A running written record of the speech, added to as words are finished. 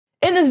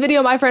In this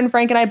video, my friend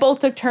Frank and I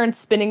both took turns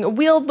spinning a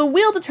wheel. The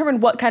wheel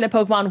determined what kind of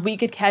Pokemon we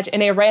could catch in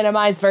a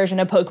randomized version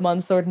of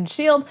Pokemon Sword and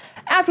Shield.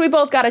 After we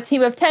both got a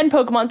team of 10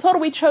 Pokemon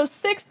total, we chose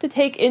 6 to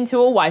take into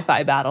a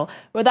Wi-Fi battle.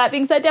 With that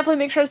being said, definitely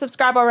make sure to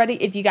subscribe already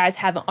if you guys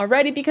haven't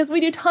already, because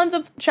we do tons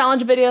of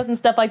challenge videos and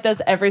stuff like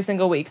this every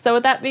single week. So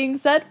with that being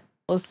said,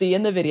 we'll see you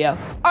in the video.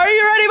 Are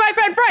you ready, my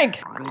friend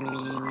Frank?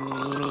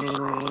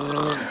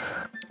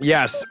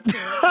 Yes. Did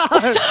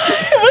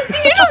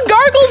you just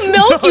gargle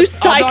milk, you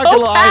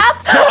psychopath?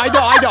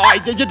 I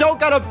know. You don't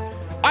gotta.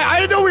 I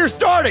didn't know we were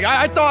starting.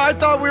 I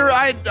thought we were.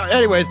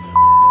 Anyways.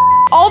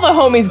 All the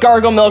homies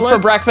gargle milk for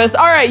breakfast.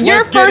 All right,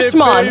 your first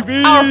mon,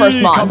 our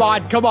first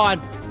mon. Come on.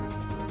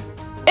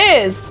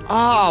 Is.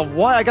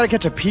 What? I gotta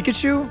catch a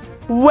Pikachu?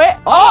 Wait.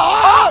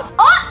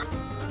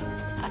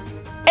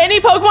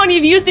 Any Pokemon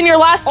you've used in your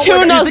last two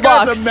Nuzlocke. You think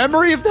I have the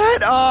memory of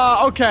that?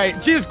 Okay.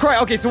 Jesus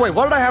Christ. Okay, so wait,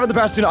 what did I have in the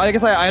past two? I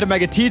guess I had a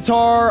Mega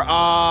T-Tar.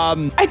 I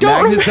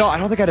don't remember. I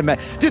don't think I had a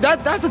Mega. Dude,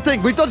 that's the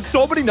thing. We've done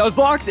so many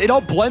Nuzlocks, it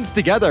all blends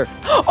together.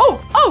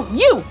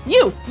 You.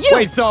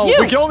 Wait, so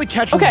we can only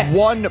catch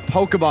one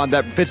Pokemon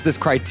that fits this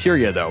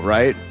criteria, though,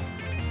 right?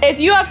 If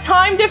you have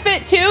time to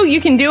fit 2, you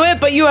can do it,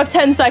 but you have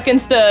 10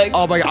 seconds to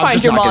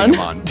find your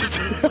mon.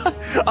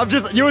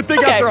 You would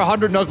think after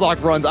 100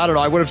 Nuzlocke runs, I don't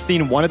know, I would have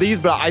seen one of these,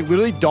 but I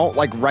literally don't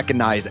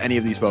recognize any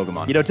of these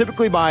Pokemon. You know,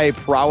 typically my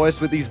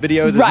prowess with these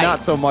videos is not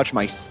so much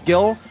my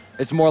skill,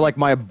 it's more like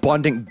my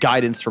abundant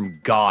guidance from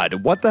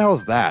God. What the hell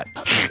is that?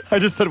 I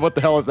just said, what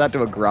the hell is that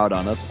to a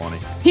Groudon? That's funny.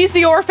 He's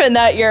the orphan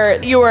that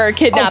you were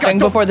kidnapping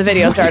before the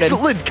video started.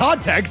 Lindz,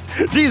 context?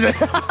 Jesus.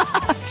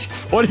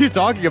 What are you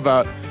talking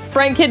about?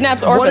 Frank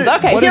kidnaps orphans.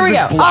 Okay, here we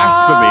go.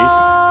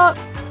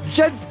 Blasphemy.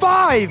 Gen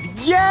 5!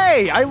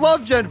 Yay! I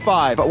love Gen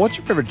 5. But what's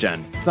your favorite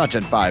gen? It's not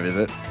Gen 5, is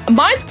it?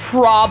 Mine's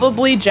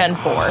probably Gen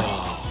 4.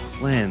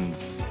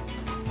 Lindz.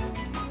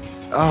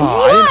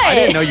 I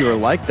didn't know you were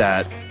like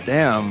that.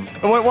 Damn.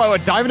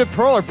 What, Diamond and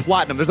Pearl or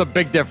Platinum? There's a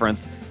big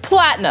difference.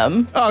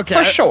 Platinum. Okay.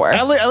 For sure.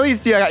 At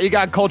least you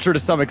got culture to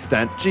some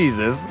extent.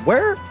 Jesus.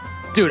 Where?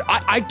 Dude,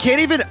 I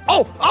can't even...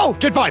 Oh!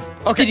 Gen 5!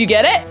 Okay. Did you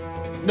get it?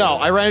 No,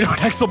 I ran into an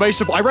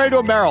exclamation. I ran into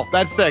a Meryl.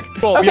 That's sick.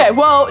 Cool. Okay,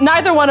 well,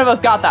 neither one of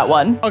us got that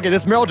one. Okay,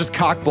 this Meryl just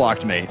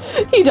cock-blocked me.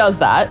 He does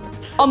that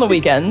on the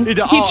weekends.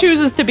 He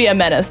chooses to be a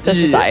menace to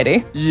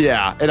society.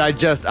 Yeah, and I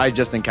just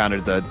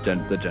encountered the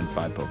Gen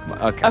 5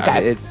 Pokemon. Okay. I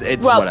mean, it's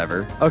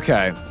whatever.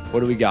 Okay, what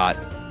do we got?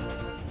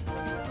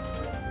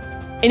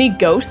 Any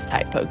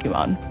ghost-type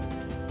Pokemon.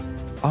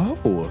 Oh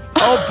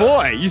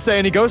boy, you say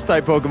any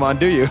ghost-type Pokemon,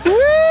 do you?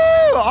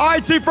 All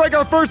right, Team Frank,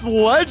 our first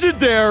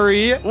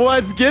legendary.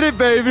 Let's get it,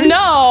 baby.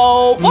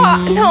 No,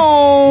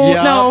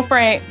 no,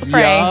 Frank.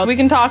 We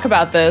can talk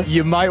about this.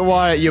 You might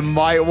want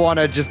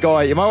to just go.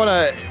 You might want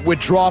to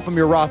withdraw from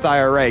your Roth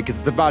IRA because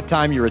it's about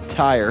time you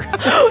retire. No,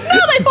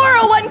 my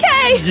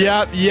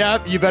 401k.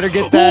 Yep. You better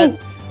get that.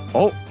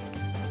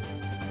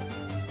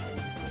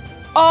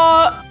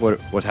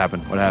 What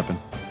happened? What happened?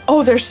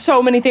 Oh, there's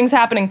so many things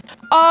happening.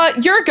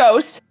 You're a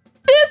ghost.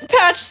 This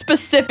patch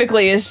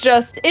specifically is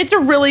it's a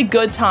really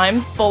good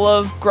time, full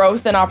of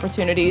growth and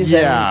opportunities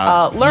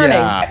and learning.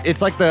 Yeah,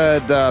 it's like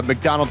the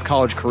McDonald's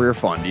College Career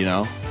Fund, you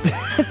know?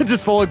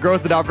 Just full of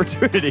growth and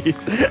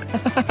opportunities.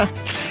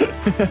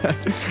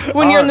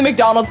 When you're in the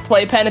McDonald's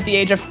playpen at the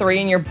age of 3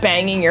 and you're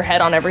banging your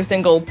head on every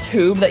single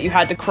tube that you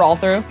had to crawl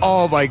through.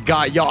 Oh my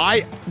God,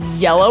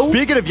 Yellow?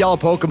 Speaking of yellow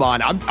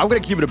Pokemon, I'm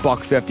gonna keep it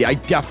 $1.50. I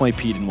definitely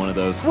peed in one of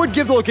those. Would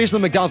give the location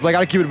of the McDonald's, but I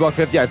gotta keep it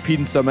 $1.50. I've peed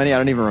in so many, I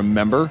don't even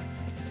remember.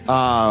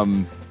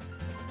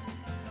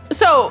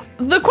 So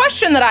the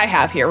question that I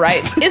have here,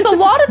 right, is a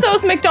lot of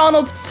those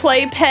McDonald's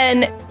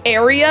playpen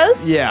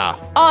areas. Yeah.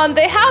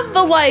 They have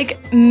the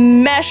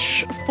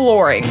mesh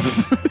flooring.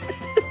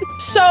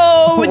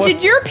 So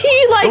did your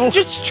pee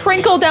just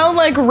trickle down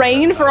like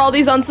rain for all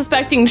these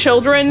unsuspecting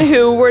children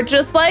who were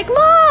just like,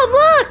 Mom,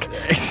 look?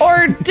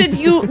 Or did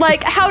you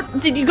how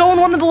did you go in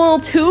one of the little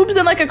tubes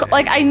and I don't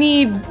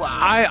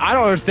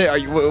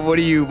understand.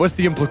 What's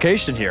the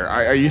implication here?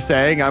 Are you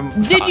saying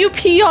did you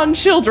pee on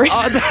children?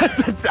 I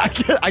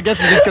guess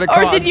you're just gonna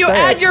come Or did you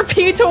add your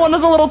pee to one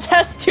of the little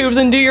test tubes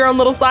and do your own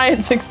little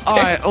science experiment?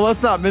 All right, well,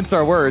 let's not mince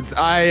our words.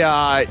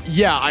 I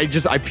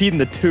peed in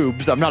the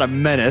tubes. I'm not a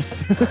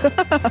menace.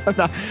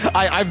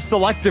 I'm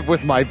selective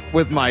with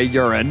my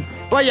urine.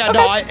 But yeah,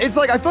 no, I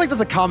feel like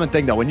that's a common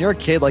thing though. When you're a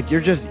kid,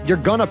 you're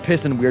gonna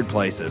piss in weird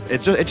places.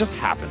 It just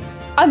happens.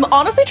 I'm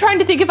honestly trying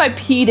to think if I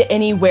peed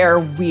anywhere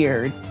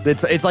weird.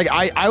 It's like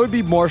I would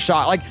be more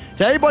shocked.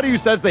 To anybody who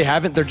says they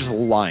haven't, they're just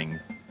lying.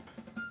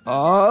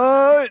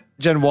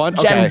 Gen 1?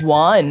 Gen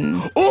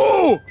 1.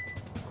 Ooh!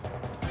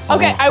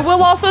 Okay, I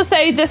will also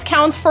say this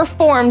counts for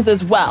forms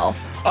as well.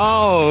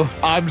 Oh,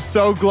 I'm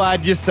so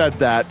glad you said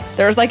that.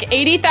 There's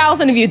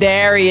 80,000 of you.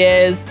 There he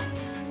is.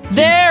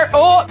 There.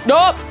 Oh,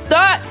 no.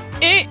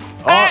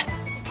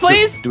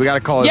 Please. Do we gotta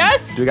call his...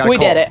 Yes, we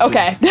did it.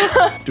 Okay.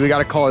 Do we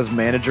gotta call his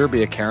manager,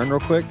 be a Karen real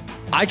quick?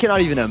 I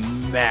cannot even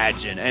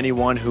imagine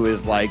anyone who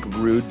is like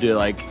rude to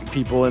like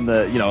people in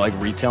the, like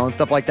retail and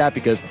stuff like that,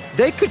 because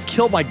they could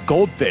kill my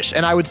goldfish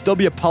and I would still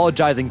be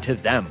apologizing to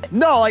them.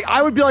 No, like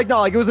I would be like, no,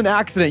 like it was an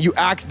accident. You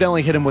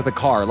accidentally hit him with a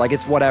car. Like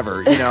it's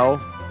whatever,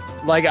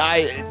 like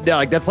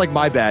that's like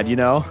my bad,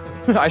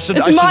 I should.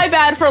 It's my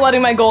bad for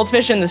letting my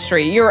goldfish in the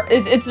street.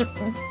 It's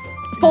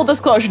full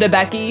disclosure to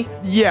Becky.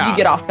 Yeah. You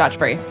get off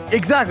scotch-free.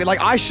 Exactly. Like,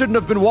 I shouldn't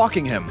have been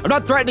walking him. I'm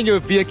not threatening you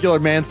with vehicular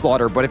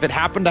manslaughter, but if it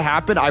happened to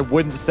happen, I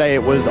wouldn't say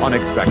it was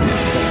unexpected.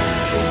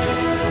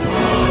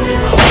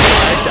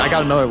 Actually, I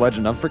got another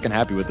legend. I'm freaking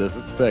happy with this.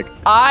 This is sick.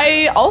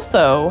 I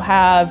also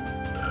have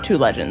 2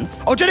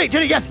 legends. Oh, Jenny,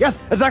 yes.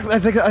 Exactly.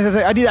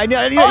 I need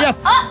it. Yes.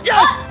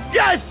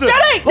 Yes.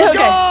 Jenny! Let's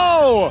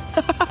go!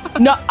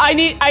 No, I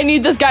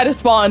need this guy to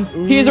spawn.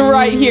 He's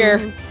right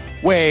here.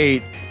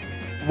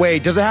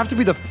 Wait, does it have to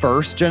be the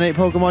first Gen 8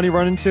 Pokemon you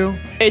run into?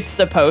 It's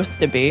supposed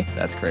to be.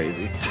 That's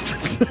crazy.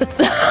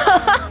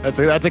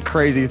 that's a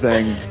crazy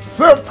thing.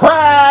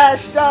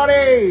 Surprise,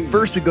 Johnny!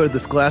 First we go to the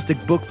Scholastic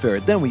Book Fair,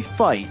 then we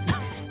fight.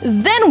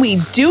 Then we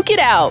duke it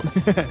out.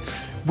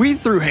 We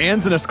threw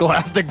hands in a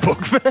Scholastic Book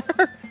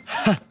Fair?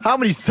 How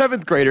many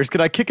 7th graders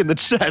can I kick in the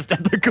chest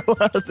at the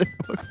Scholastic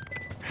Book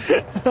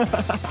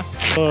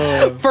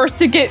Fair? First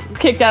to get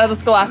kicked out of the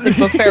Scholastic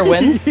Book Fair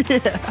wins.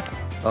 Yeah.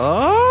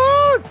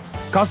 Oh!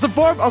 Custom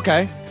form?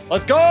 Okay.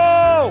 Let's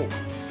go!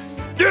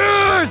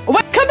 Yes! Oh,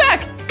 wait, come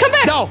back!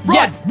 No, run!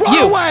 Yes! Run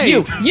away!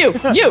 You!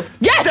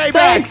 Yes! Stay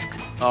Thanks! back!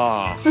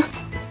 Oh.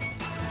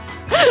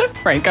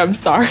 Frank, I'm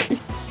sorry.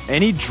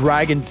 Any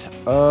dragon...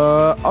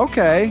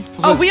 okay.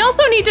 Oh, we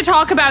also need to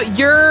talk about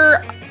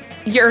your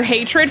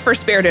hatred for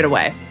Spirited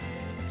Away.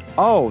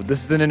 Oh,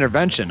 this is an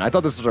intervention. I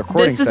thought this was a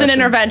recording This is an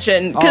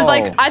intervention. Because,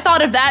 I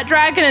thought of that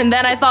dragon, and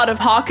then I thought of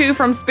Haku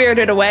from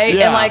Spirited Away,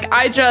 and,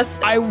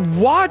 I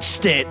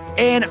watched it,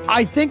 and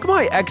I think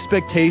my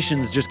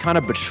expectations just kind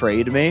of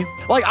betrayed me.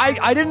 Like,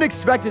 I didn't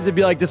expect it to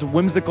be, like, this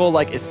whimsical,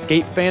 like,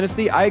 escape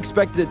fantasy. I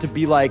expected it to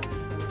be, like,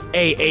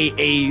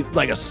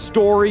 a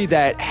story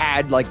that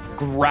had, like,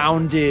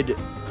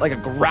 a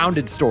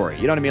grounded story.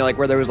 You know what I mean? Like,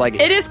 where there was, like...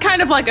 It is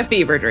kind of like a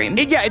fever dream.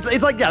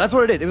 It's like, yeah, that's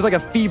what it is. It was like a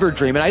fever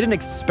dream, and I didn't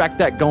expect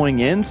that going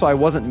in, so I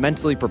wasn't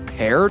mentally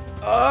prepared.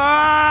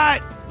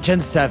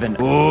 Gen 7.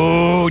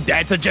 Ooh,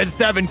 that's a Gen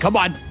 7. Come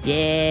on.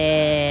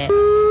 Yeah.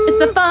 It's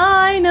the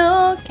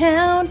final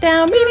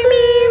countdown.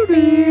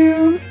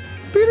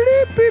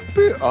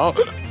 Oh.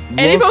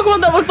 Any Pokemon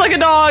that looks like a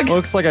dog.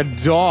 Looks like a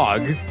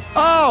dog.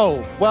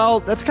 Oh, well,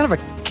 that's kind of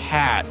a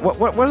cat.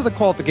 What are the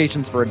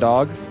qualifications for a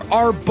dog?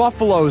 Are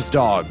buffaloes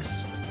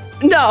dogs?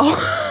 No.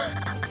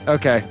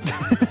 Okay.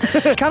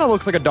 Kind of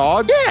looks like a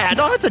dog. Yeah,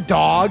 no, that's a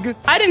dog.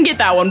 I didn't get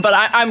that one, but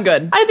I'm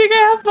good. I think I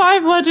have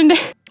 5 legendary.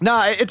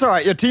 Nah, it's all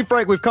right. Yeah, Team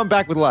Frank, we've come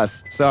back with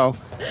less, so.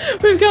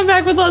 We've come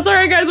back with less. All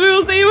right, guys, we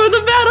will see you in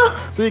the battle.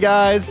 See you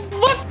guys.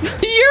 What?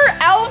 Your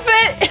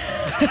outfit?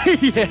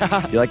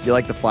 Yeah. You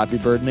like the Flappy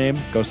Bird name?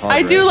 Goes hard.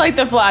 I do like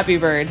the Flappy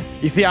Bird.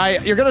 You see,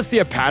 you're gonna see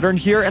a pattern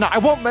here, and I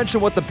won't mention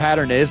what the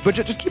pattern is, but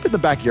just keep it in the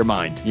back of your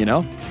mind,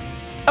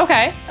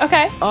 Okay.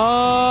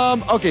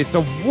 Okay,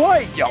 so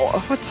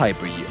what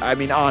type are you? I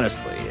mean,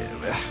 honestly,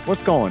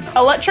 what's going on?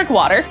 Electric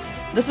water.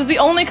 This is the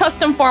only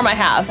custom form I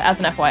have, as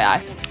an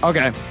FYI.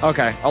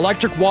 Okay.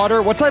 Electric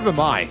water. What type am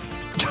I?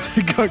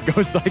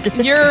 Go psychic.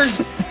 You're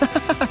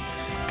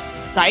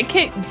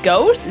psychic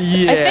ghost?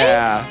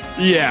 Yeah.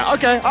 Yeah.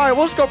 Okay. All right.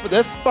 We'll just go for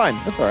this. Fine.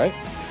 That's all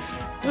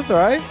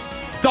right.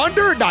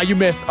 Thunder? Nah, you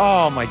miss.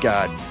 Oh my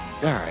God.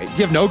 All right. Do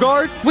you have no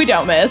guard? We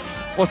don't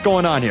miss. What's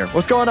going on here?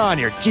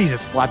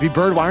 Jesus, Flappy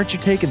Bird. Why aren't you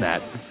taking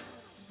that?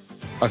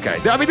 Okay.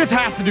 I mean, this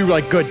has to do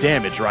like good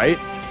damage, right?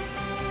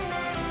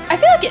 I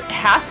feel like it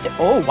has to.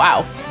 Oh,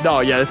 wow. No,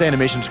 yeah, this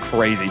animation's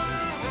crazy.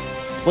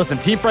 Listen,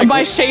 Team Frank.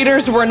 My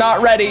shaders were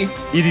not ready.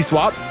 Easy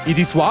swap.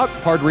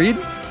 Hard read.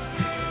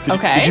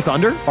 Did you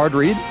thunder? Hard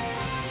read.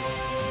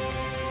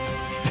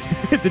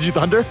 Did you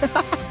thunder?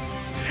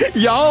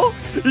 Yo.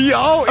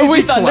 Are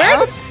we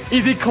thundered?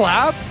 Easy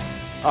clap.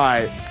 All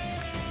right.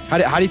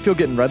 How do you feel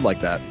getting red like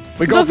that?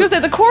 I was gonna say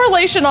the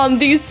correlation on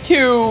these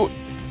two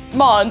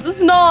Mons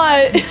is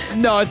not.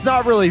 No, it's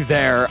not really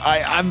there.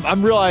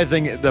 I'm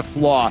realizing the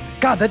flaw.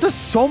 God, that does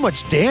so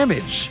much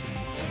damage.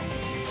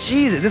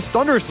 Jesus, this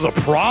Thundurus is a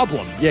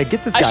problem. Yeah,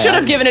 get this guy. I should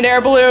have given an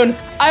air balloon.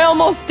 I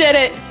almost did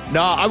it.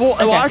 No, I will.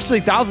 Okay. Well,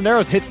 actually, 1,000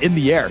 arrows hits in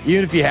the air.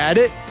 Even if you had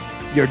it,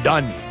 you're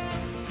done.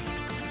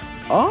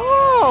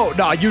 Oh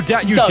no, you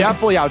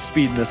definitely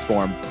outspeed in this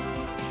form.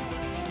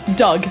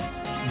 Doug.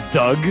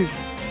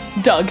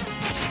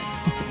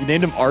 You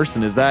named him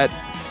Arson. Is there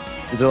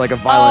like a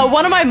violent?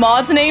 One of my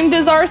mods named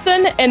is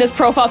Arson, and his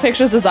profile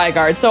picture is a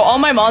Zygarde. So all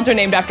my mods are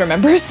named after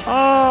members.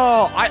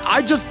 Oh,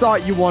 I just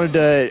thought you wanted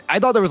to. I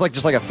thought there was like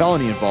just like a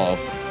felony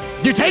involved.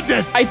 You take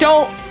this. I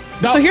don't.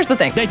 No. So here's the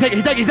thing. He takes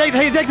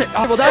it.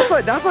 Oh, well,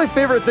 that's my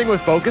favorite thing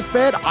with Focus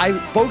Band.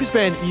 Focus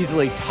Band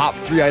easily top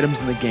 3 items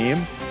in the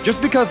game,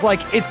 just because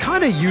like it's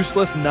kind of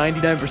useless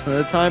 99% of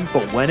the time,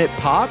 but when it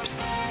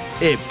pops,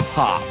 it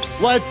pops.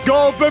 Let's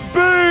go,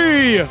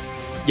 baby.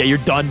 Yeah, you're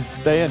done.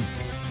 Stay in.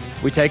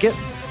 We take it.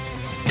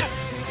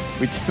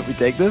 We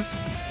take this?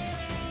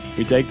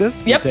 We take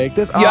this? Yep. We take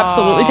this? You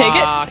absolutely take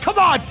it. Come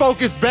on,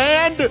 Focus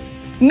Band!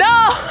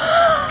 No!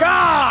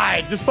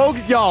 God! This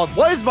focus, y'all,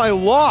 what is my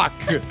luck?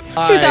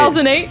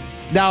 2008.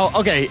 Now,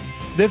 okay,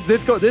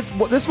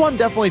 this one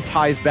definitely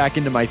ties back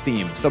into my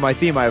theme. So my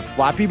theme, I have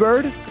Flappy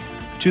Bird,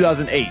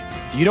 2008.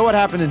 Do you know what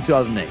happened in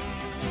 2008?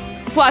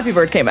 Flappy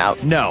Bird came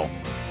out. No.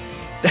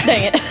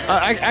 Dang it.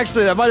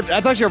 Actually,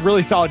 that's actually a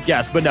really solid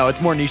guess, but no,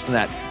 it's more niche than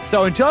that.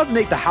 So in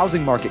 2008, the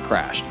housing market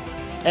crashed.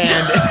 And,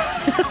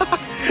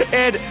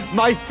 and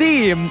my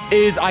theme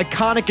is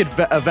iconic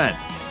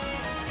events.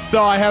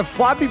 So I have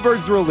Flappy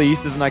Bird's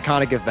release as an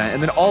iconic event,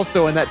 and then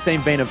also in that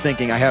same vein of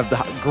thinking, I have the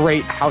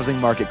great housing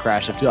market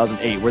crash of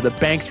 2008, where the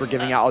banks were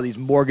giving out all these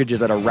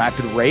mortgages at a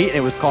rapid rate, and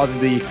it was causing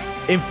the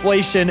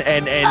inflation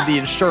and the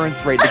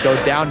insurance rate to go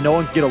down. No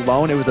one could get a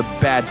loan. It was a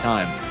bad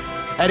time.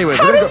 Anyways,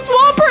 how does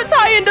Swampert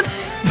tie into this?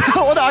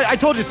 Well, no, I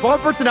told you,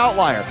 Swampert's an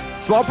outlier.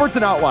 Swampert's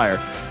an outlier.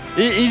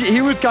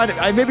 He was kind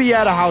of, maybe he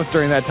had a house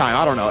during that time.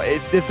 I don't know.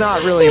 It's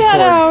not really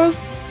important. Had a house.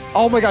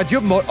 Oh my God, do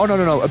you have, oh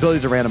no,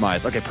 abilities are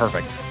randomized. Okay,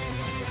 perfect.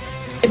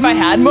 If I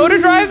had motor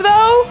drive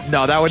though?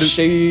 No, that would have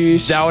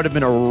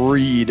been a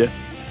read.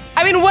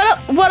 I mean,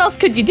 what else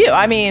could you do?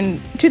 I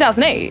mean,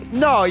 2008.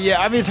 No,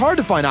 yeah, I mean, it's hard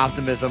to find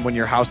optimism when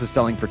your house is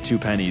selling for 2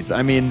 pennies.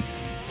 I mean,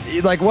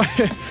 like, what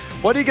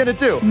are you gonna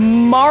do?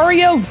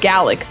 Mario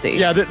Galaxy.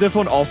 Yeah, this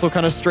one also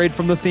kind of strayed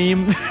from the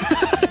theme.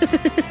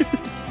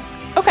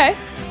 Okay.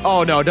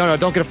 Oh, no,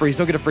 don't get a freeze,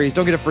 don't get a freeze,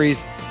 don't get a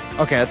freeze.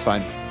 Okay, that's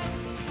fine.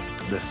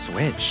 The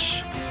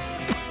Switch.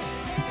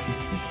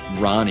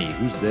 Ronnie,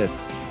 who's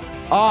this?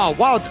 Oh,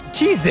 wow,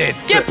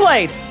 Jesus. Get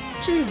played.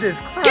 Jesus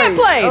Christ. Get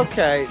played.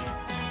 Okay.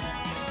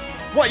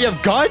 What, you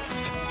have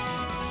guts?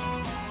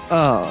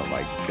 Oh,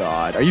 my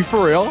God. Are you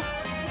for real?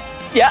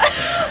 Yeah.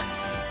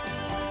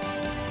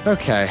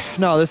 Okay.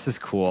 No, this is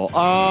cool.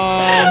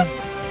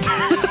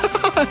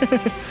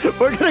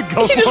 We're gonna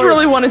go. He just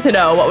really wanted to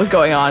know what was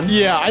going on.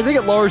 Yeah, I think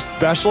it lowers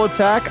special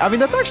attack. I mean,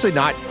 that's actually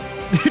not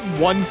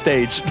one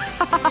stage.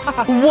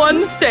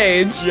 One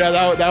stage. Yeah,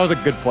 that was a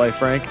good play,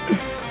 Frank.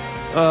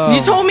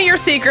 You told me your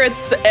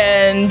secrets,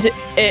 and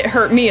it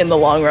hurt me in the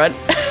long run.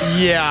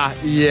 Yeah.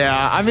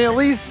 I mean, at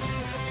least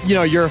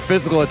you're a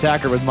physical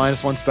attacker with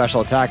 -1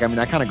 special attack. I mean,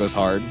 that kind of goes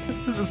hard.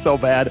 This is so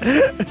bad.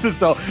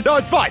 No,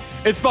 it's fine.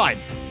 It's fine.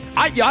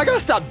 I gotta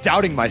stop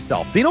doubting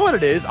myself. Do you know what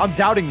it is? I'm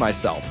doubting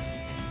myself.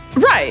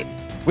 Right.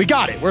 We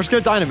got it. We're just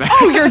gonna Dynamax.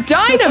 Oh, you're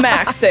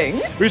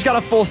Dynamaxing. We just gotta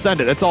full send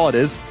it. That's all it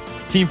is.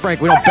 Team Frank,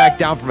 we don't back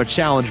down from a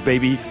challenge,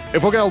 baby.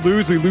 If we're gonna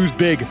lose, we lose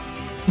big.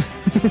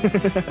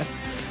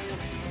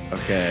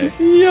 Okay.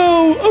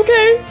 Yo,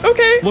 okay.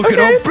 Look at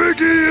how big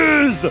he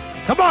is.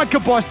 Come on,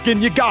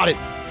 Kabuskin, you got it.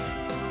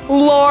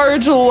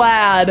 Large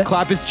lad.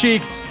 Clap his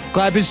cheeks.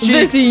 Clap his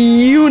cheeks. This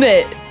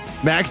unit.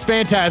 Max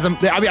Phantasm.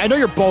 I mean, I know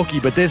you're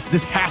bulky, but this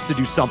has to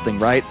do something,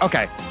 right?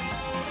 Okay.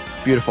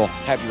 Beautiful.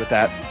 Happy with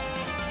that.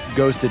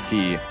 Goes to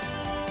T.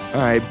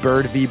 All right,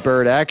 Bird v.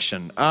 Bird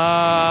action.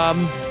 Now,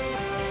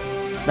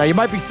 you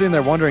might be sitting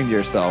there wondering to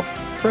yourself,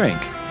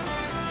 Frank,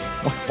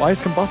 why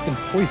is Combuskin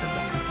poisoned?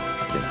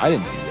 I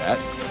didn't do that.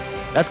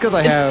 That's because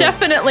I have... It's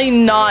definitely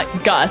not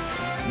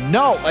guts.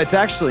 No, it's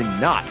actually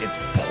not. It's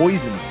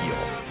poison heal.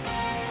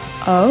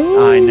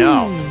 Oh. I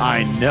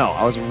know.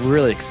 I was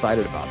really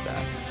excited about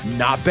that.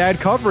 Not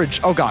bad coverage.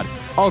 Oh, God.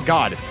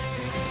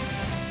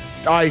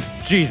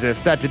 Jesus,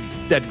 that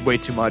did way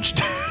too much.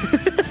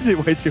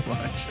 Did way too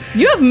much.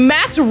 You have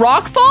max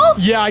rockfall?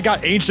 Yeah, I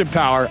got ancient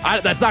power.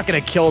 That's not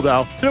gonna kill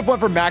though. Should have went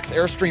for max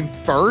airstream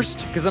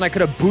first, because then I could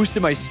have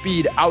boosted my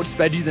speed,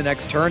 outsped you the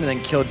next turn, and then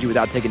killed you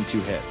without taking 2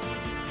 hits.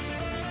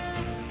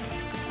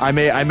 I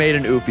made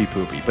an oofy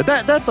poopy, but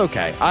that's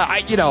okay.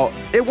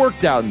 It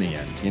worked out in the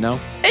end.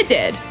 It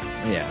did.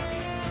 Yeah.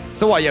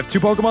 So what? You have 2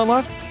 Pokemon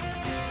left?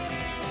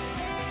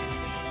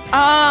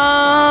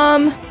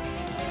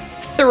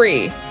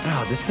 3.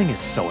 Oh, this thing is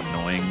so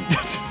annoying.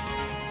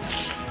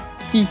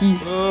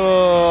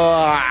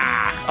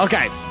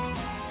 Okay.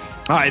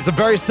 All right, it's a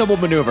very simple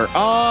maneuver.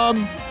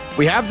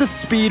 We have the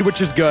speed, which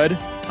is good.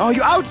 Oh,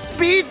 you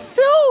outspeed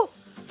still?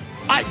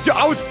 I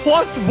was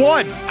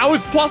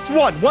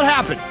 +1. What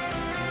happened?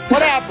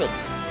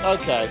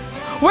 Okay.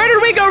 Where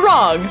did we go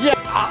wrong? Yeah,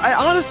 I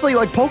honestly,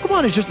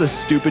 Pokemon is just a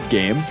stupid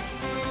game.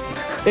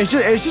 It's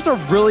just a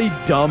really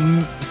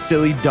dumb,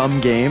 silly, dumb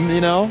game,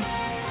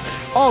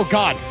 Oh,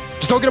 God.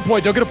 Just don't get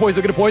a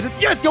poison.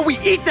 Yes, yo, we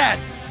eat that.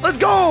 Let's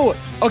go.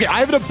 Okay, I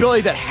have an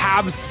ability that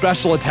has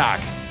special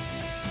attack.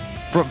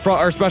 From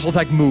our special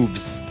attack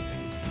moves.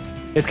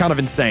 It's kind of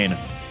insane.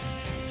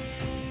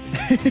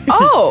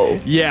 Oh.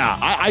 Yeah,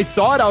 I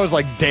saw it. I was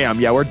like, damn,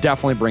 yeah, we're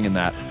definitely bringing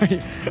that.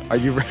 Are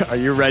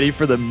you ready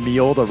for the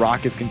meal the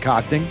Rock is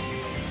concocting?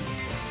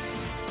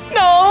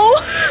 No.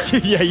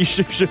 Yeah, you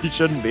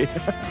shouldn't be.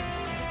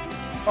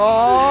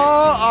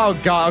 Oh,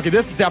 God. Okay,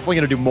 this is definitely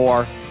going to do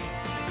more.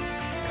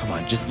 Come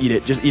on, just eat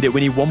it. We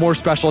need 1 more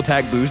special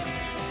attack boost.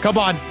 Come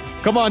on,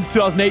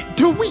 2008.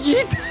 Do we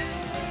eat?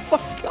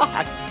 Oh,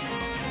 God.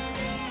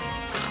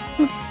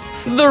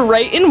 The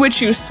rate in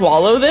which you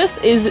swallow this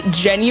is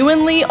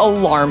genuinely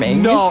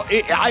alarming. No,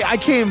 I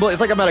can't believe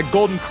it's like I'm at a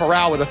Golden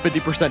Corral with a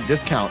 50%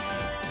 discount.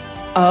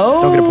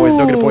 Oh. Don't get a poison,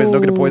 don't get a poison,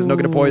 don't get a poison, don't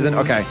get a poison.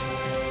 Okay.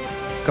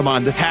 Come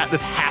on, this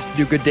has to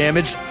do good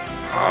damage.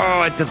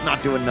 Oh, it does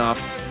not do enough.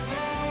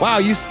 Wow,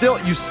 you still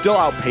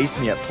outpace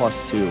me at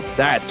 +2.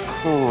 That's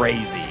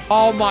crazy.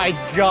 Oh my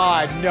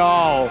god,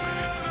 no.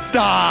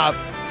 Stop.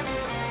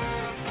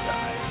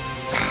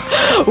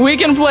 We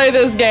can play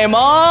this game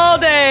all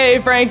day,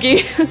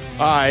 Frankie.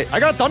 All right, I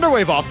got Thunder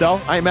Wave off though.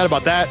 I ain't mad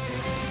about that.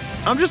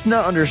 I'm just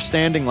not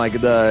understanding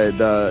like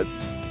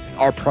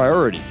our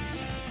priorities.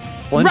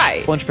 Flinch,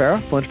 right. Flinch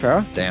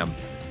para. Damn.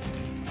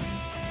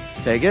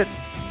 Take it.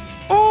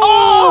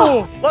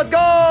 Oh! Let's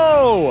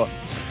go!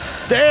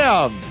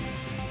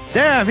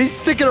 Damn, he's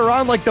sticking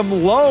around like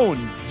them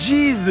loans.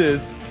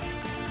 Jesus.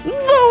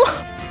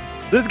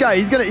 This guy,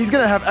 he's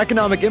gonna have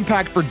economic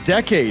impact for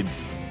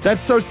decades.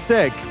 That's so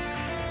sick.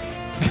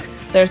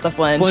 There's the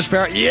flinch. Flinch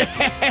para. Yeah!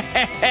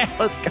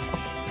 Let's go.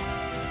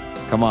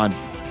 Come on.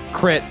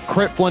 Crit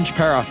flinch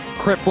para.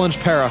 Crit flinch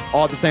para.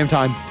 All at the same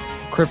time.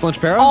 Crit flinch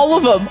para? All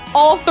of them.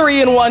 All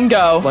 3 in one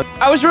go.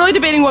 I was really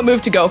debating what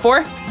move to go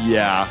for.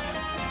 Yeah.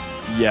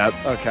 Yep.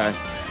 Okay.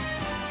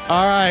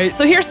 All right.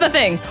 So here's the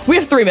thing. We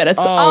have 3 minutes.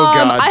 Oh,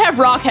 God. I have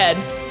Rock Head.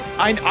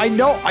 I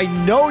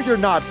know you're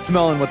not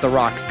smelling what the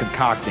rock's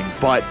concocting,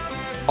 but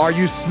are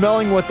you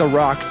smelling what the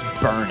rock's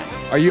burning?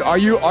 Are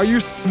you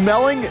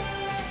smelling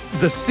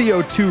the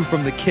CO2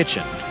 from the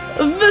kitchen?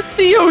 The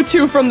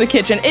CO2 from the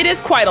kitchen. It is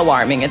quite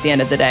alarming at the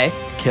end of the day.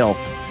 Kill.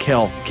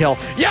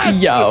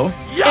 Yes! Yo.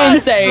 Yes!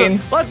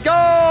 Insane. Let's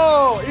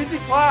go! Easy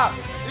clap.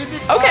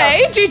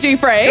 Okay, GG,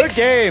 Frank.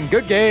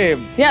 Good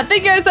game. Yeah,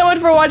 thank you guys so much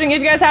for watching.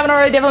 If you guys haven't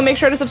already, definitely make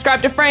sure to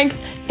subscribe to Frank,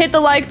 hit the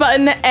like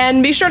button,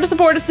 and be sure to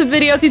support his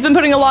videos. He's been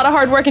putting a lot of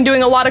hard work and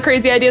doing a lot of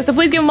crazy ideas, so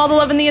please give him all the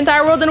love in the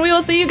entire world, and we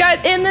will see you guys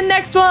in the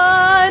next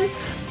one.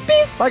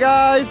 Peace. Bye,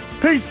 guys.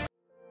 Peace.